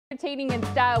Entertaining in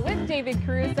Style with David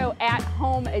Caruso at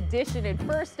Home Edition. And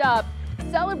first up,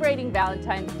 celebrating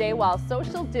Valentine's Day while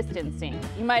social distancing.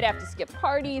 You might have to skip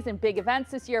parties and big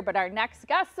events this year, but our next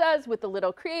guest says with a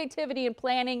little creativity and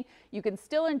planning, you can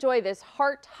still enjoy this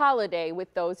heart holiday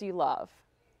with those you love.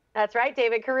 That's right.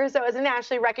 David Caruso is a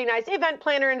nationally recognized event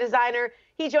planner and designer.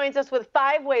 He joins us with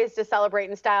 5 ways to celebrate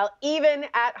in style, even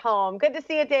at home. Good to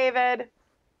see you, David.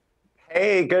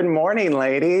 Hey, good morning,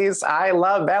 ladies. I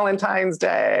love Valentine's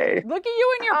Day. Look at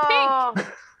you in your pink.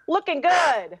 Looking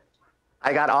good.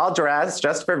 I got all dressed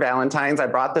just for Valentine's. I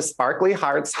brought the sparkly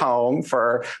hearts home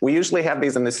we usually have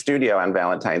these in the studio on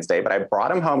Valentine's Day, but I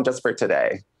brought them home just for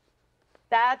today.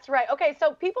 That's right. Okay,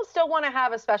 so people still want to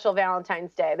have a special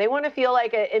Valentine's Day. They want to feel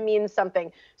like it means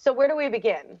something. So where do we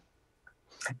begin?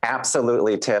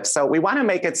 Absolutely, Tiff. So we want to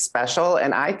make it special.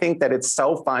 And I think that it's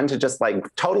so fun to just like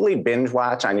totally binge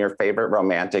watch on your favorite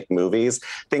romantic movies.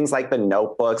 Things like The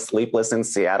Notebook, Sleepless in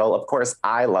Seattle. Of course,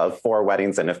 I love Four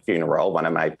Weddings and a Funeral, one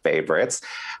of my favorites.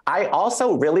 I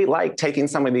also really like taking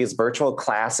some of these virtual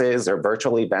classes or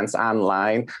virtual events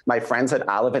online. My friends at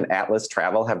Olive and Atlas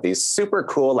Travel have these super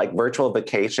cool like virtual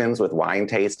vacations with wine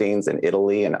tastings in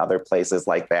Italy and other places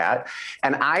like that.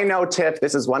 And I know, Tiff,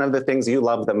 this is one of the things you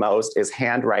love the most is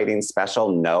handwriting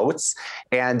special notes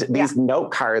and these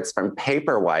note cards from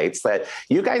Paperwhites that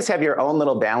you guys have your own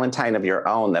little Valentine of your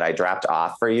own that I dropped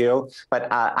off for you. But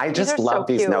I just love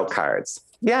these note cards.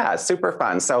 Yeah, super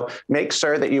fun. So make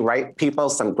sure that you write people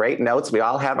some great notes. We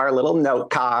all have our little note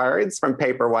cards from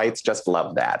Paperwhites. Just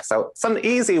love that. So some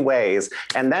easy ways.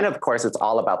 And then, of course, it's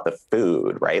all about the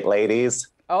food, right, ladies?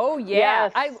 Oh, yeah.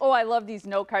 Yes. I love these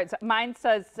note cards. Mine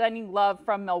says sending love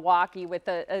from Milwaukee with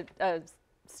a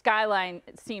skyline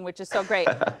scene, which is so great.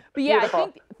 But yeah, beautiful. I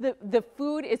think the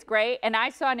food is great. And I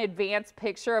saw an advanced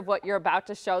picture of what you're about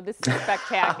to show. This is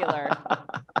spectacular.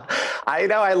 I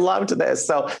know, I loved this.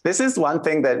 So this is one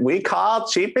thing that we call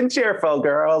cheap and cheerful,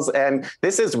 girls. And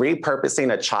this is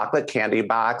repurposing a chocolate candy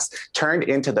box turned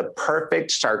into the perfect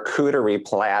charcuterie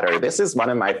platter. This is one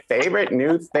of my favorite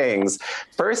new things.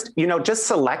 First, just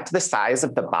select the size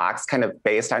of the box kind of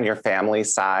based on your family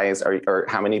size or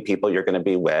how many people you're going to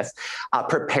be with.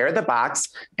 Prepare the box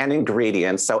and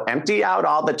ingredients. So empty out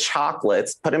all the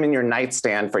chocolates, put them in your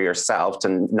nightstand for yourself to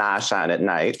nosh on at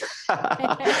night.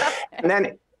 And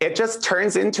then it just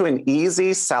turns into an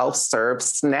easy self-serve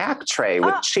snack tray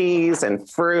with cheese and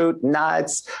fruit,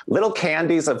 nuts, little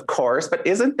candies, of course. But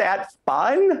isn't that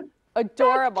fun?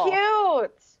 Adorable. That's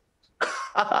cute.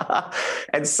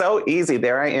 And so easy.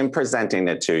 There I am presenting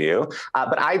it to you.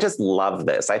 But I just love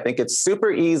this. I think it's super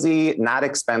easy, not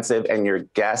expensive, and your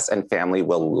guests and family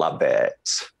will love it.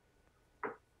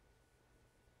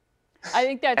 I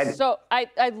think that's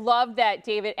I love that,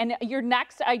 David. And your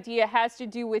next idea has to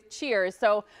do with cheers.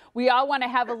 So we all want to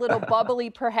have a little bubbly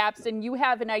perhaps, and you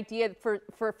have an idea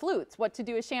for flutes, what to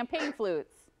do with champagne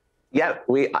flutes. Yeah,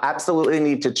 we absolutely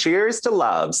need to cheers to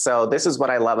love. So this is what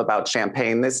I love about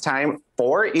champagne this time.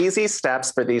 4 easy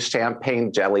steps for these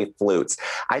champagne jelly flutes.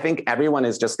 I think everyone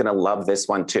is just going to love this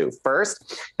one too.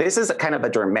 First, this is kind of a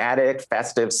dramatic,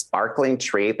 festive, sparkling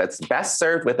treat that's best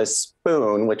served with a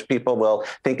spoon, which people will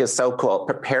think is so cool.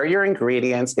 Prepare your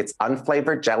ingredients. It's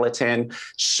unflavored gelatin,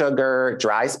 sugar,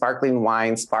 dry sparkling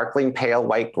wine, sparkling pale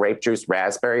white grape juice,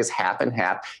 raspberries, half and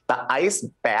half. The ice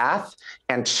bath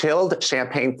and chilled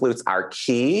champagne flutes are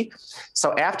key.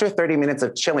 So after 30 minutes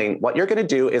of chilling, what you're going to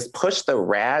do is push the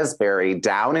raspberry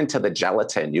down into the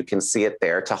gelatin. You can see it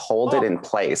there to hold it in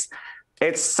place.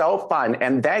 It's so fun.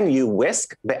 And then you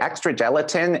whisk the extra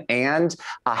gelatin and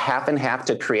a half and half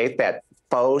to create that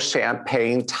faux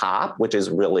champagne top, which is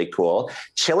really cool.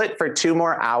 Chill it for 2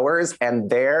 more hours, and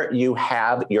there you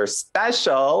have your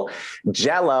special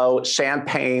Jell-O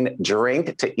champagne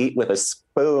drink to eat with a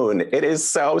spoon. It is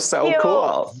so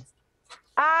cool.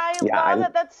 I love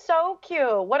it. That's so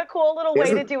cute. What a cool little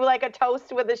way to do like a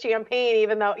toast with the champagne,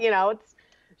 even though, it's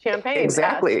champagne.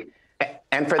 Exactly.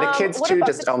 And for the kids too,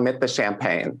 just omit the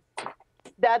champagne.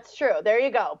 That's true. There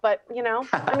you go. But,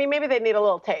 I mean, maybe they need a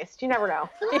little taste. You never know.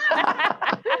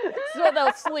 So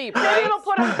they'll sleep, right? Maybe it'll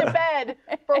put them to bed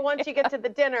for once you get to the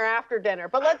dinner, after dinner.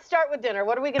 But let's start with dinner.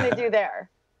 What are we going to do there?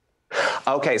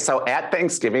 Okay, so at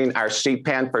Thanksgiving, our sheet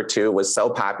pan for 2 was so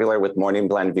popular with Morning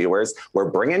Blend viewers. We're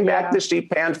bringing back the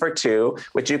sheet pan for 2,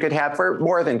 which you could have for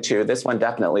more than 2. This one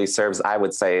definitely serves, I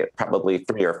would say, probably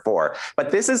 3 or 4.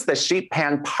 But this is the sheet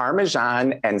pan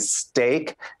Parmesan and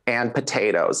steak and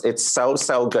potatoes. It's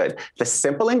so good. The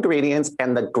simple ingredients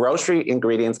and the grocery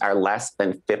ingredients are less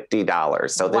than $50.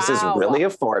 So this is really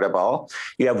affordable.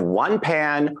 You have 1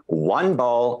 pan, 1 one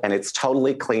bowl, and it's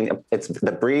totally clean. It's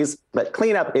the breeze, but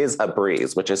cleanup is a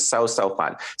breeze, which is so, so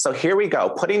fun. So here we go,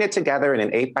 putting it together in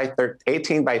an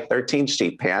 18 by 13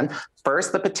 sheet pan.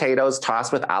 First, the potatoes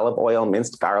tossed with olive oil,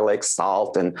 minced garlic,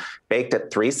 salt, and baked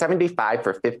at 375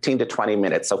 for 15 to 20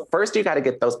 minutes. So first, you got to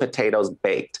get those potatoes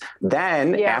baked.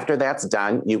 Then after that's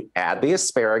done, you add the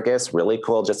asparagus, really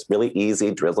cool, just really easy,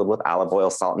 drizzled with olive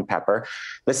oil, salt, and pepper.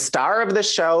 The star of the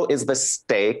show is the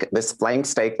steak, this flank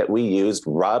steak that we used,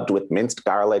 rubbed with minced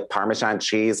garlic, Parmesan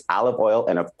cheese, olive oil,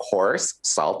 and of course,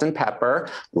 salt and pepper.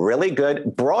 Really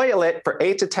good. Broil it for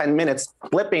 8 to 10 minutes,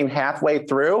 flipping halfway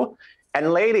through.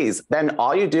 And ladies, then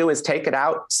all you do is take it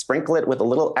out, sprinkle it with a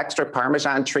little extra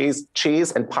Parmesan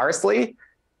cheese and parsley,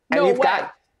 and you've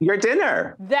got your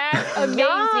dinner. That's amazing.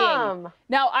 Yum.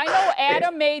 Now, I know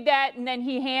Adam made that, and then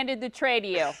he handed the tray to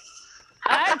you.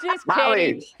 I'm just kidding.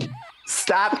 Molly,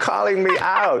 stop calling me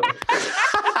out.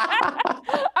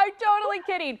 I'm totally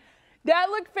kidding. That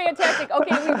looked fantastic.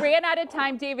 Okay, we ran out of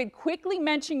time. David, quickly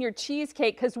mention your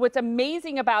cheesecake, because what's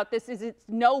amazing about this is it's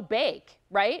no bake,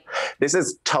 right? This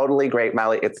is totally great,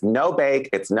 Molly. It's no bake,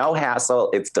 it's no hassle,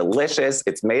 it's delicious.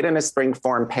 It's made in a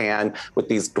springform pan with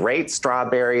these great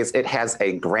strawberries. It has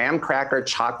a graham cracker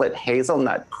chocolate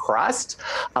hazelnut crust,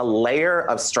 a layer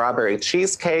of strawberry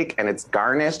cheesecake, and it's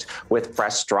garnished with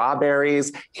fresh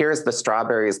strawberries. Here's the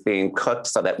strawberries being cooked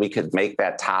so that we could make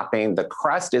that topping. The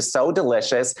crust is so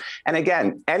delicious. And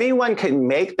again, anyone can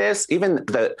make this, even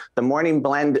the morning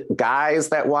blend guys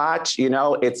that watch, you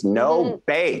know, it's no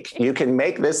bake. You can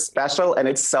make this special, and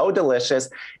it's so delicious.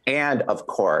 And of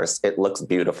course, it looks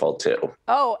beautiful too.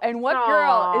 Oh, and what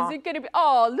girl is it going to be?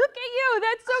 Oh, look at you.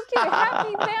 That's so cute.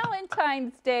 Happy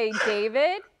Valentine's Day,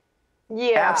 David.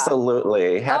 Yeah.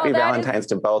 Absolutely. Happy Valentine's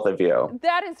to both of you.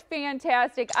 That is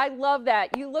fantastic. I love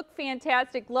that. You look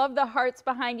fantastic. Love the hearts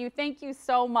behind you. Thank you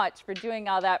so much for doing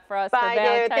all that for us for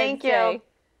Valentine's Day. Thank you.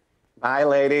 Bye,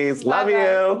 ladies. Love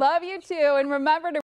you. Love you too. And remember to